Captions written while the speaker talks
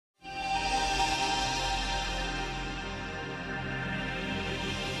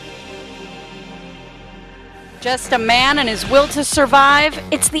Just a man and his will to survive.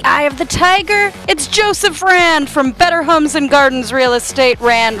 It's the eye of the tiger. It's Joseph Rand from Better Homes and Gardens Real Estate,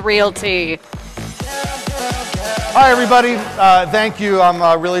 Rand Realty. Hi, everybody. Thank you.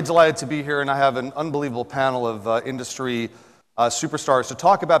 I'm really delighted to be here, and I have an unbelievable panel of industry superstars to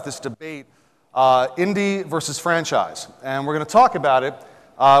talk about this debate, indie versus franchise. And we're going to talk about it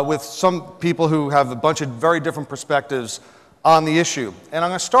with some people who have a bunch of very different perspectives on the issue. And I'm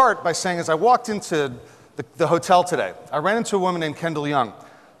going to start by saying, as I walked into the hotel today, I ran into a woman named Kendall Young,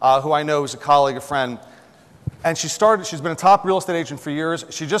 who I know is a colleague, a friend. And she's been a top real estate agent for years.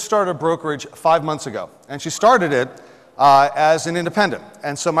 She just started a brokerage 5 months ago. And she started it as an independent.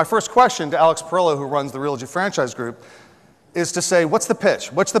 And so my first question to Alex Perillo, who runs the Realty Franchise Group, is to say, what's the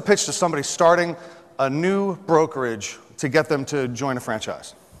pitch? What's the pitch to somebody starting a new brokerage to get them to join a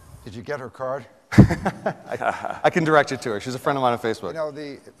franchise? Did you get her card? I can direct you to her. She's a friend of mine on Facebook. You know,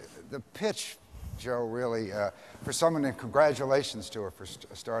 the pitch, Joe, really, for someone, and congratulations to her for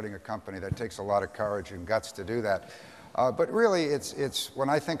starting a company. That takes a lot of courage and guts to do that. But really, it's when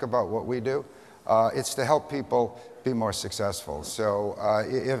I think about what we do, it's to help people be more successful. So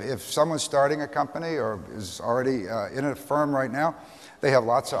if someone's starting a company or is already in a firm right now, they have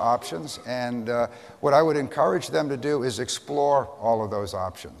lots of options. And what I would encourage them to do is explore all of those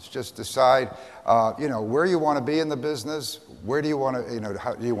options. Just decide, where you want to be in the business. Where do you want to,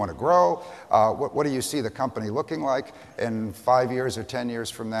 how do you want to grow? What do you see the company looking like in 5 years or 10 years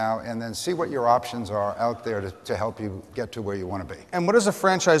from now? And then see what your options are out there to help you get to where you want to be. And what does a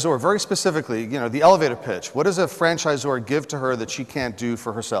franchisor, very specifically, the elevator pitch, what does a franchisor give to her that she can't do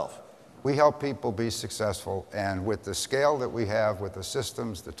for herself? We help people be successful, and with the scale that we have, with the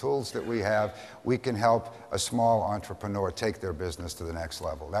systems, the tools that we have, we can help a small entrepreneur take their business to the next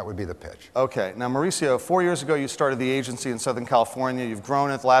level. That would be the pitch. Okay. Now, Mauricio, 4 years ago, you started the agency in Southern California. You've grown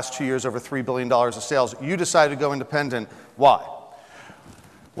it the last 2 years, over $3 billion of sales. You decided to go independent. Why?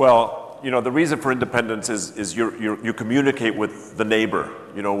 Well, the reason for independence is you communicate with the neighbor,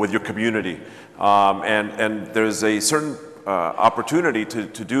 with your community. And there's a certain opportunity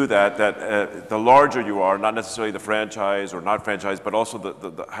to do that the larger you are, not necessarily the franchise or not franchise, but also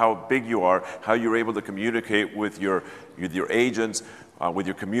the how big you are, how you're able to communicate with your agents, with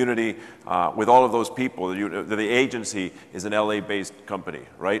your community, with all of those people. The agency is an LA-based company,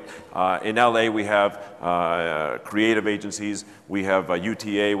 right? In LA, we have creative agencies, we have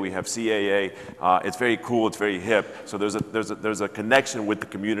UTA, we have CAA. It's very cool, it's very hip. So there's a connection with the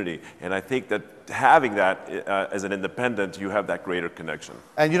community, and I think that having that as an independent, you have that greater connection.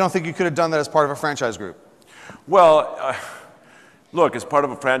 And you don't think you could have done that as part of a franchise group? Well. Look, as part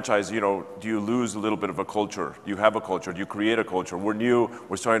of a franchise, do you lose a little bit of a culture? Do you have a culture? Do you create a culture? We're new.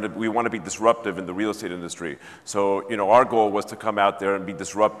 We want to be disruptive in the real estate industry. So, our goal was to come out there and be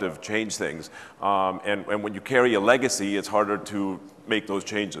disruptive, change things. And when you carry a legacy, it's harder to make those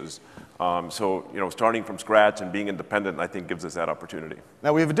changes. So, starting from scratch and being independent, I think, gives us that opportunity.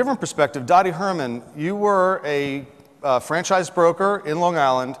 Now, we have a different perspective. Dottie Herman, you were a franchise broker in Long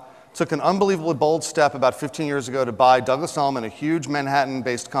Island, took an unbelievably bold step about 15 years ago to buy Douglas Elliman, a huge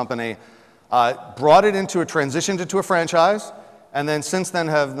Manhattan-based company, brought it into transitioned it to a franchise, and then since then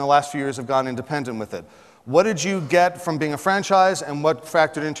in the last few years, have gone independent with it. What did you get from being a franchise, and what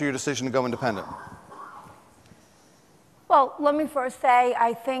factored into your decision to go independent? Well, let me first say,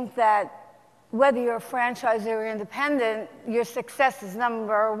 I think that whether you're a franchise or independent, your success is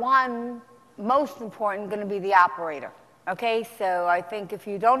number one, most important, going to be the operator. Okay, so I think if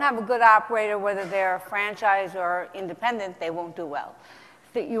you don't have a good operator, whether they're a franchise or independent, they won't do well.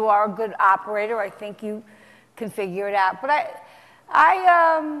 If you are a good operator, I think you can figure it out. But when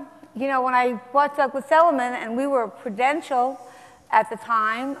I bought Douglas Elliman and we were Prudential at the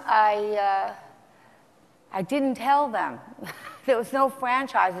time, I didn't tell them. There was no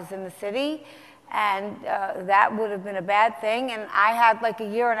franchises in the city, and that would have been a bad thing. And I had like a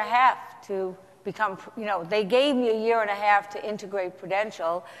year and a half to become, they gave me a year and a half to integrate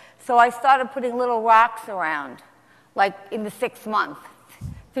Prudential. So I started putting little rocks around, like in the 6th month,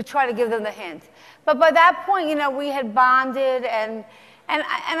 to try to give them the hint. But by that point, we had bonded, and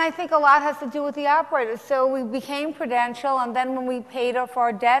I think a lot has to do with the operators. So we became Prudential, and then when we paid off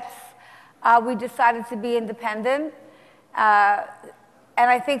our debts, we decided to be independent. And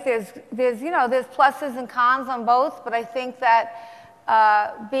I think there's pluses and cons on both, but I think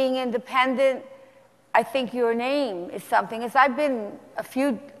that being independent, I think your name is something.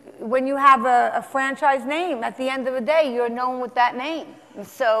 When you have a franchise name, at the end of the day, you're known with that name. And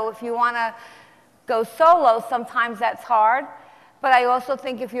so if you want to go solo, sometimes that's hard. But I also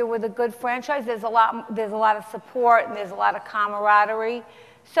think if you're with a good franchise, there's a lot of support and there's a lot of camaraderie.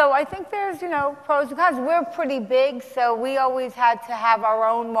 So I think there's, you know, pros and cons. We're pretty big, so we always had to have our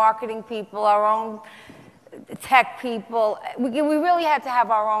own marketing people, our own tech people. We really had to have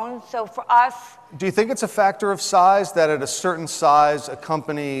our own. So for us, do you think it's a factor of size that at a certain size a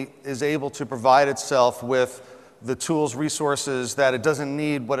company is able to provide itself with the tools, resources that it doesn't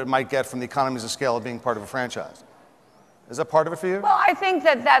need what it might get from the economies of scale of being part of a franchise? Is that part of it for you? well, I think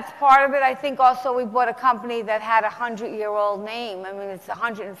that that's part of it. I think also we bought a company that had a 100-year-old name. I mean, it's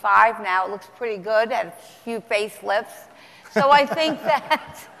 105 now. It looks pretty good, had a few facelifts. So I think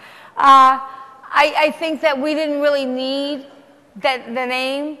that I think that we didn't really need the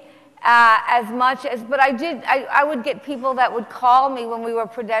name as much as, but I would get people that would call me when we were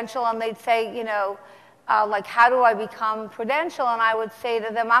Prudential, and they'd say, you know, like, how do I become Prudential? And I would say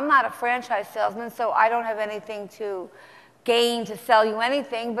to them, I'm not a franchise salesman, so I don't have anything to gain to sell you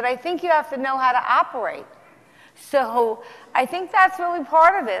anything, but I think you have to know how to operate. So I think that's really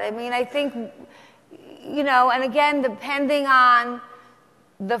part of it. I mean, I think, you know, and again, depending on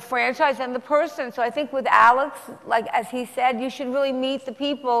the franchise and the person. So I think with Alex, like as he said, you should really meet the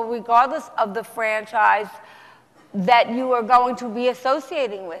people regardless of the franchise that you are going to be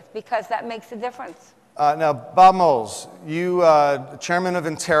associating with, because that makes a difference. Now, Bob Moles, you, chairman of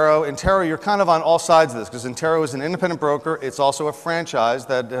Intero. Intero, you're kind of on all sides of this, because Intero is an independent broker. It's also a franchise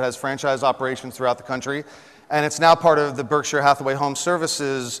that has franchise operations throughout the country, and it's now part of the Berkshire Hathaway Home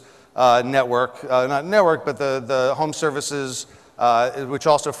Services network, not network, but the home services, which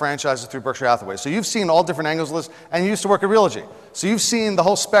also franchises through Berkshire Hathaway. So you've seen all different angles of this, and you used to work at Realty. So you've seen the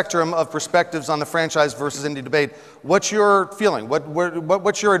whole spectrum of perspectives on the franchise versus indie debate. What's your feeling?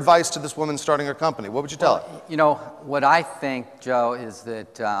 What's your advice to this woman starting her company? What would you tell her? You know, what I think, Joe, is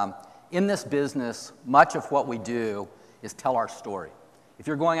that in this business, much of what we do is tell our story. If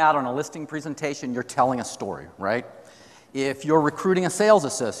you're going out on a listing presentation, you're telling a story, right? If you're recruiting a sales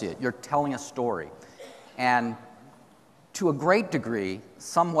associate, you're telling a story. And to a great degree,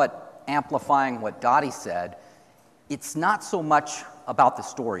 somewhat amplifying what Dottie said, it's not so much about the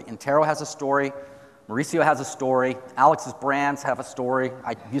story. Intero has a story, Mauricio has a story, Alex's brands have a story.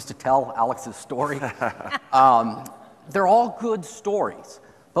 I used to tell Alex's story. They're all good stories,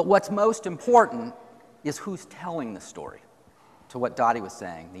 but what's most important is who's telling the story, to what Dottie was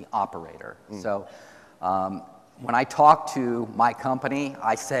saying, the operator. So when I talk to my company,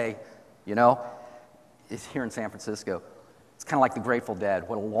 I say, you know, it's here in San Francisco, it's kind of like the Grateful Dead.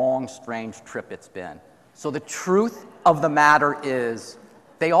 What a long, strange trip it's been. So the truth of the matter is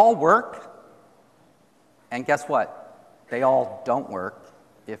they all work, and guess what? They all don't work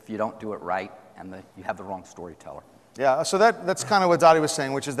if you don't do it right and you have the wrong storyteller. Yeah, so that's kind of what Dottie was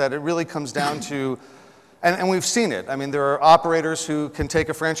saying, which is that it really comes down to, and we've seen it. I mean, there are operators who can take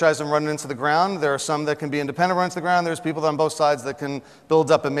a franchise and run it into the ground. There are some that can be independent, run into the ground. There's people on both sides that can build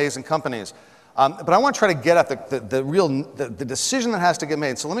up amazing companies. But I want to try to get at the decision that has to get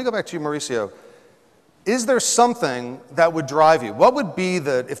made. So let me go back to you, Mauricio. Is there something that would drive you? What would be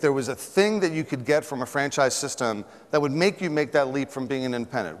if there was a thing that you could get from a franchise system that would make you make that leap from being an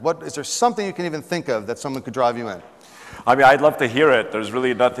independent? Is there something you can even think of that someone could drive you in? I mean, I'd love to hear it. There's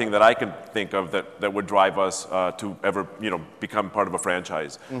really nothing that I can think of that would drive us to ever, become part of a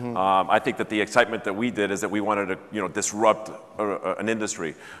franchise. I think that the excitement that we did is that we wanted to, disrupt an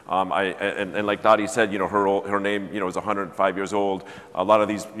industry. And like Dottie said, her name, is 105 years old. A lot of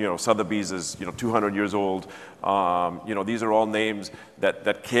these, Sotheby's is, 200 years old. These are all names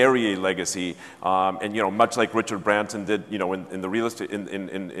that carry a legacy. And much like Richard Branson did, in the real estate,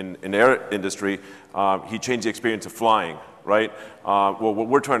 in their industry, he changed the experience of flying, right? Well, what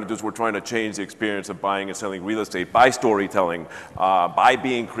we're trying to do is we're trying to change the experience of buying and selling real estate by storytelling, by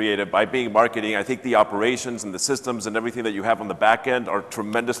being creative, by being marketing. I think the operations and the systems and everything that you have on the back end are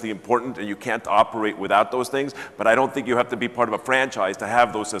tremendously important, and you can't operate without those things. But I don't think you have to be part of a franchise to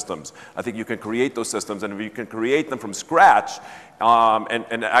have those systems. I think you can create those systems, and if you can create them from scratch,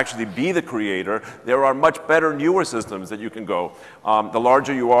 and actually be the creator, there are much better, newer systems that you can go. The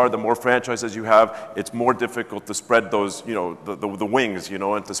larger you are, the more franchises you have, it's more difficult to spread those, the wings,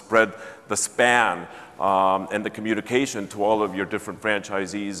 and to spread the span and the communication to all of your different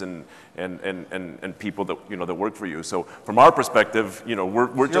franchisees and people that, that work for you. So from our perspective,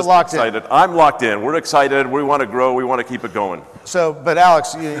 we're just excited. I'm locked in. We're excited. We want to grow. We want to keep it going. So, but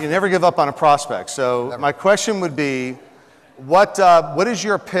Alex, you never give up on a prospect. So my question would be, what is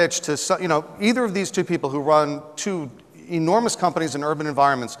your pitch to either of these two people who run two enormous companies in urban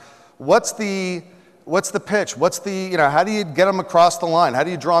environments? What's the pitch? How do you get them across the line? How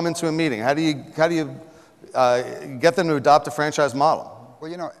do you draw them into a meeting? How do you get them to adopt a franchise model?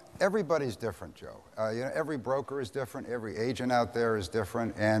 Well, everybody's different, Joe. Every broker is different, every agent out there is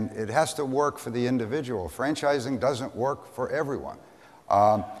different, and it has to work for the individual. Franchising doesn't work for everyone,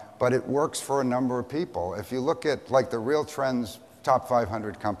 but it works for a number of people. If you look at like the Real Trends top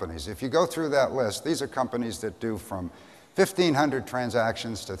 500 companies, if you go through that list, these are companies that do from 1,500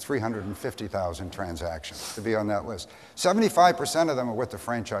 transactions to 350,000 transactions to be on that list. 75% of them are with the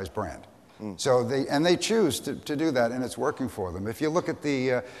franchise brand. So they choose to do that, and it's working for them. If you look at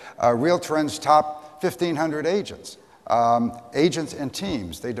the Real Trends top 1,500 agents, agents and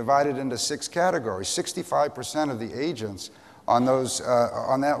teams, they divide it into 6 categories. 65% of the agents on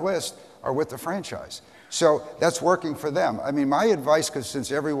that list are with the franchise. So that's working for them. I mean, my advice, because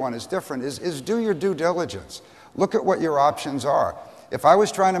since everyone is different, is do your due diligence. Look at what your options are. If I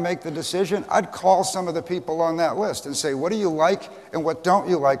was trying to make the decision, I'd call some of the people on that list and say, what do you like and what don't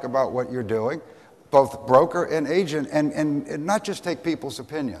you like about what you're doing, both broker and agent, and not just take people's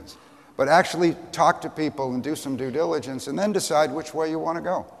opinions, but actually talk to people and do some due diligence and then decide which way you want to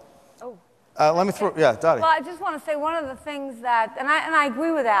go. Let me throw, yeah, Dottie. Well, I just want to say one of the things that, and I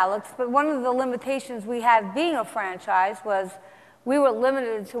agree with Alex, but one of the limitations we had being a franchise was we were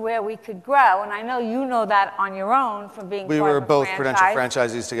limited to where we could grow, and I know you know that on your own from being part of a franchise. We were both Prudential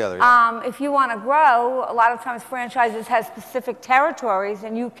franchisees together. Yeah. If you want to grow, a lot of times franchises have specific territories,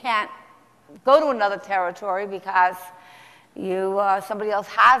 and you can't go to another territory because somebody else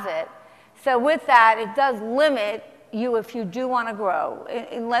has it. So with that, it does limit you if you do want to grow,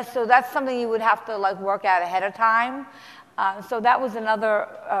 so that's something you would have to like work out ahead of time. So that was another...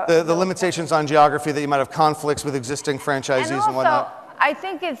 the limitations on geography, that you might have conflicts with existing franchisees and whatnot. I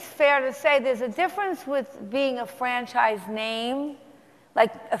think it's fair to say there's a difference with being a franchise name,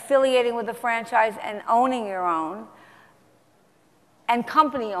 like affiliating with a franchise and owning your own, and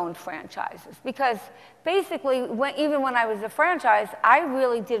company-owned franchises. Because basically, even when I was a franchise, I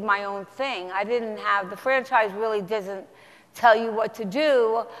really did my own thing. I didn't have, the franchise really doesn't tell you what to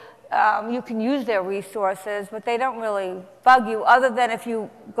do. You can use their resources, but they don't really bug you, other than if you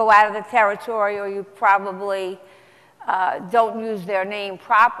go out of the territory or you probably don't use their name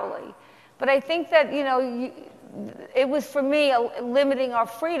properly. But I think that, it was for me limiting our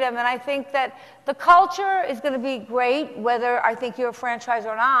freedom, and I think that the culture is going to be great, whether I think you're a franchise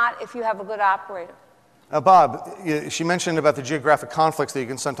or not, if you have a good operator. Bob, she mentioned about the geographic conflicts that you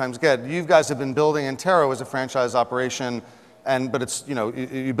can sometimes get. You guys have been building Intero as a franchise operation, but it's,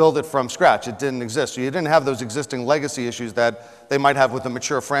 you build it from scratch. It didn't exist. So you didn't have those existing legacy issues that they might have with a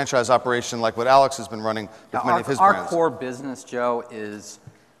mature franchise operation like what Alex has been running with many of his brands. Our core business, Joe, is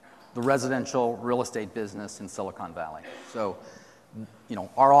the residential real estate business in Silicon Valley. So,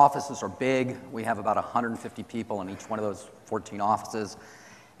 our offices are big. We have about 150 people in each one of those 14 offices.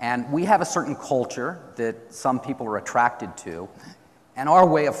 And we have a certain culture that some people are attracted to. And our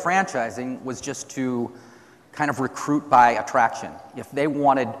way of franchising was just to kind of recruit by attraction. If they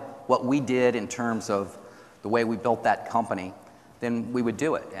wanted what we did in terms of the way we built that company, then we would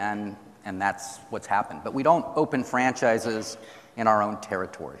do it. And that's what's happened. But we don't open franchises in our own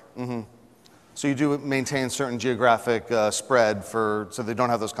territory. Mm-hmm. So you do maintain certain geographic spread so they don't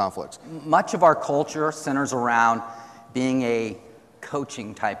have those conflicts? Much of our culture centers around being a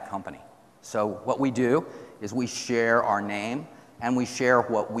coaching type company. So what we do is we share our name and we share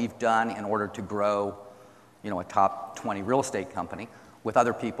what we've done in order to grow, a top 20 real estate company with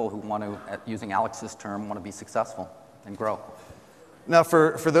other people who want to, using Alex's term, want to be successful and grow. Now,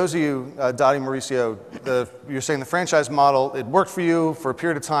 for those of you, Dottie, Mauricio, you're saying the franchise model, it worked for you for a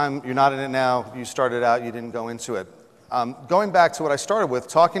period of time. You're not in it now. You started out. You didn't go into it. Going back to what I started with,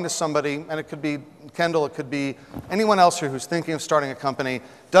 talking to somebody, and it could be Kendall, it could be anyone else here who's thinking of starting a company,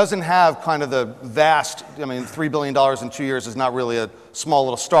 doesn't have kind of the vast, $3 billion in 2 years is not really a small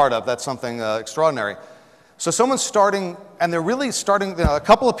little startup. That's something extraordinary. So someone's starting, and they're really starting, a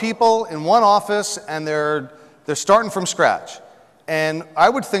couple of people in one office, and they're starting from scratch. And I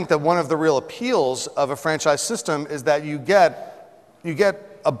would think that one of the real appeals of a franchise system is that you get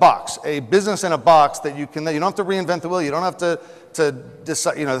a box, a business in a box that you don't have to reinvent the wheel. You don't have to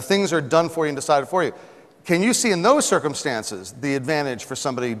decide, things are done for you and decided for you. Can you see in those circumstances the advantage for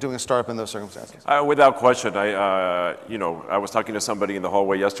somebody doing a startup in those circumstances? Without question. I was talking to somebody in the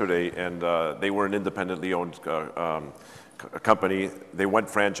hallway yesterday, and they were an independently owned company, they went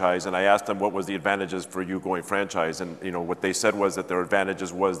franchise, and I asked them what was the advantages for you going franchise, and what they said was that their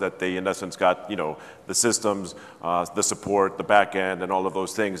advantages was that they in essence got the systems, the support, the back end, and all of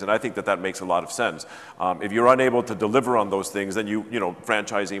those things, and I think that that makes a lot of sense. If you're unable to deliver on those things, then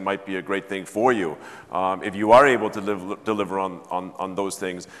franchising might be a great thing for you. If you are able to deliver on those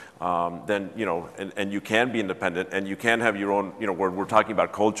things, then and you can be independent, and you can have your own. We're talking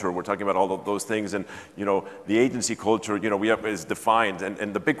about culture, we're talking about all of those things, and the agency culture, is defined,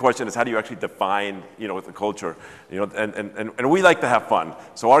 and the big question is how do you actually define, the culture, and we like to have fun,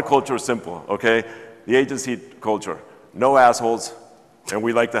 so our culture is simple, okay? The agency culture, no assholes, and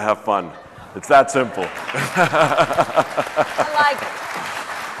we like to have fun. It's that simple. I like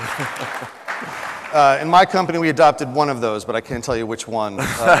it. In my company, we adopted one of those, but I can't tell you which one.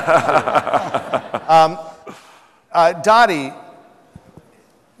 Dottie,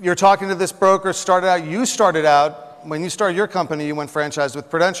 you're talking to this broker, you started out, when you started your company, you went franchise with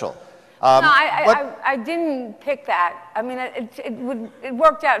Prudential. No, I didn't pick that. I mean, it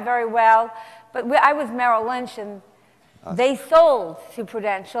worked out very well, but I was Merrill Lynch, and they sold to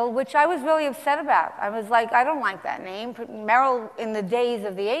Prudential, which I was really upset about. I was like, I don't like that name. Merrill, in the days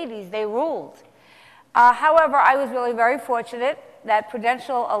of the 80s, they ruled. However, I was really very fortunate that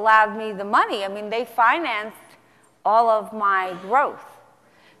Prudential allowed me the money. I mean, they financed all of my growth.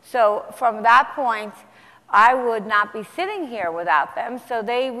 So from that point, I would not be sitting here without them. So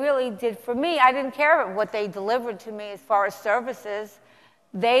they really did for me. I didn't care what they delivered to me as far as services.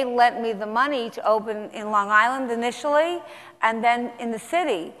 They lent me the money to open in Long Island initially, and then in the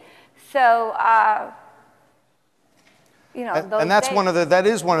city. So, and that's days. that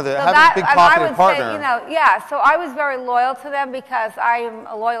is one of the, So having a big pocketed partner. Say, yeah, so I was very loyal to them because I am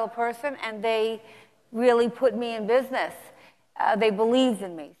a loyal person, and they really put me in business. They believed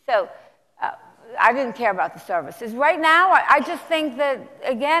in me. So I didn't care about the services. Right now, I just think that,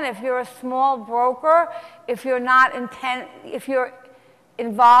 again, if you're a small broker, if you're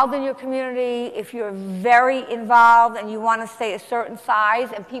involved in your community, if you're very involved and you want to stay a certain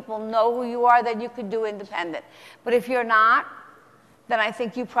size and people know who you are, then you could do independent. But if you're not, then I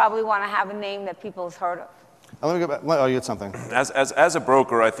think you probably want to have a name that people have heard of. Let me go back. Oh, you had something. As a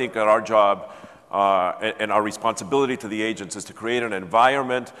broker, I think that our job and our responsibility to the agents is to create an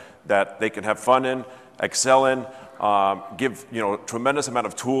environment that they can have fun in, excel in, give tremendous amount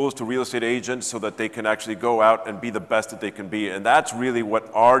of tools to real estate agents so that they can actually go out and be the best that they can be. And that's really what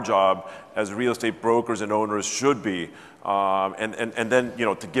our job as real estate brokers and owners should be. And then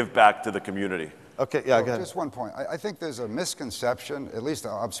to give back to the community. Okay, yeah, go ahead. Just one point. I think there's a misconception, at least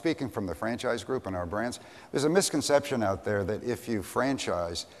I'm speaking from the franchise group and our brands, there's a misconception out there that if you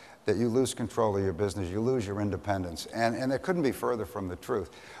franchise, that you lose control of your business, you lose your independence, and it couldn't be further from the truth.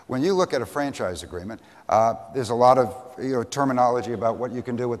 When you look at a franchise agreement, there's a lot of terminology about what you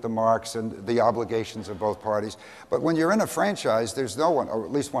can do with the marks and the obligations of both parties. But when you're in a franchise, there's no one, or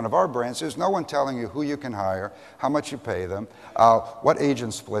at least one of our brands, there's no one telling you who you can hire, how much you pay them, what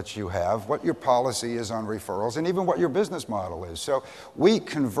agent splits you have, what your policy is on referrals, and even what your business model is. So we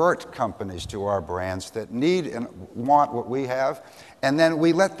convert companies to our brands that need and want what we have, and then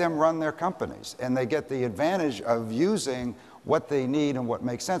we let them run their companies, and they get the advantage of using what they need and what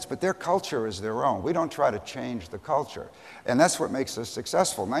makes sense, but their culture is their own. We don't try to change the culture, and that's what makes us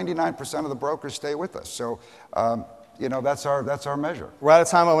successful. 99% of the brokers stay with us, so that's our measure. We're out of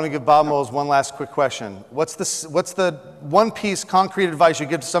time. I want to give Bob Moles one last quick question. What's the one piece concrete advice you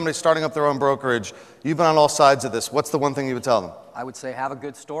give to somebody starting up their own brokerage? You've been on all sides of this. What's the one thing you would tell them? I would say have a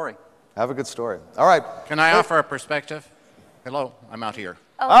good story. Have a good story. All right. Can I offer a perspective? Hello, I'm out here.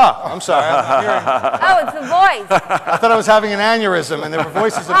 Oh. I'm sorry. Oh, it's the voice. I thought I was having an aneurysm and there were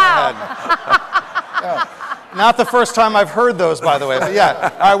voices in my head. Yeah. Not the first time I've heard those, by the way. But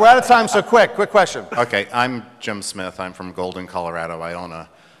yeah. All right, we're out of time, so quick question. Okay, I'm Jim Smith. I'm from Golden, Colorado. I own a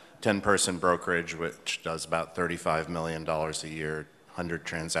 10-person brokerage which does about $35 million a year, 100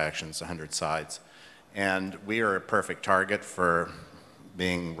 transactions, 100 sides. And we are a perfect target for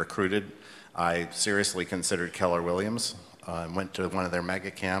being recruited. I seriously considered Keller Williams. Went to one of their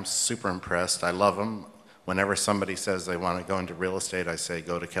mega camps, super impressed. I love them. Whenever somebody says they want to go into real estate, I say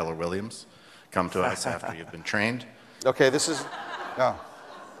go to Keller Williams. Come to us after you've been trained. Okay, this is... Yeah.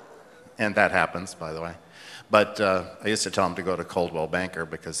 And that happens, by the way. But I used to tell them to go to Coldwell Banker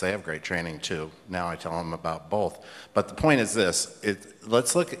because they have great training too. Now I tell them about both. But the point is this.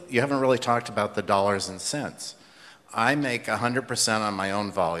 Let's look, you haven't really talked about the dollars and cents. I make 100% on my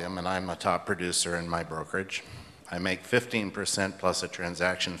own volume, and I'm a top producer in my brokerage. I make 15% plus a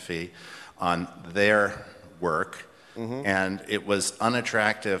transaction fee on their work. And it was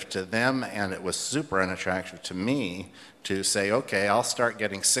unattractive to them, and it was super unattractive to me to say, okay, I'll start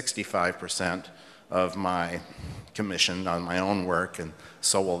getting 65% of my commission on my own work, and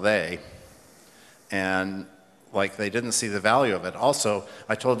so will they. And like, they didn't see the value of it. Also,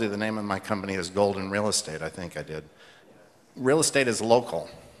 I told you the name of my company is Golden Real Estate, I think I did. Real estate is local.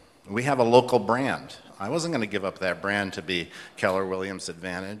 We have a local brand. I wasn't going to give up that brand to be Keller Williams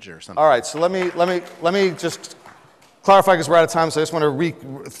Advantage or something. All right, so let me just clarify, because we're out of time, so I just want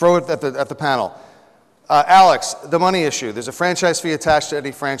to throw it at the panel. Alex, the money issue. There's a franchise fee attached to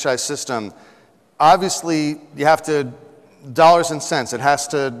any franchise system. Obviously, you have to, dollars and cents. It has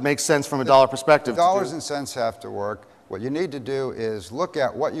to make sense from a dollar perspective. Dollars and cents have to work. What you need to do is look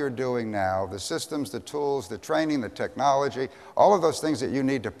at what you're doing now, the systems, the tools, the training, the technology, all of those things that you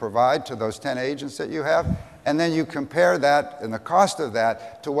need to provide to those 10 agents that you have, and then you compare that and the cost of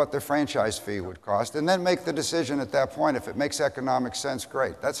that to what the franchise fee would cost, and then make the decision at that point. If it makes economic sense,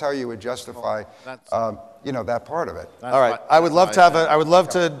 great. That's how you would justify that part of it. All right, I would love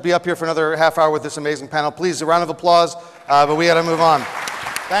to be up here for another half hour with this amazing panel. Please, a round of applause, but we got to move on.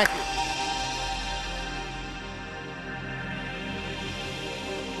 Thank you.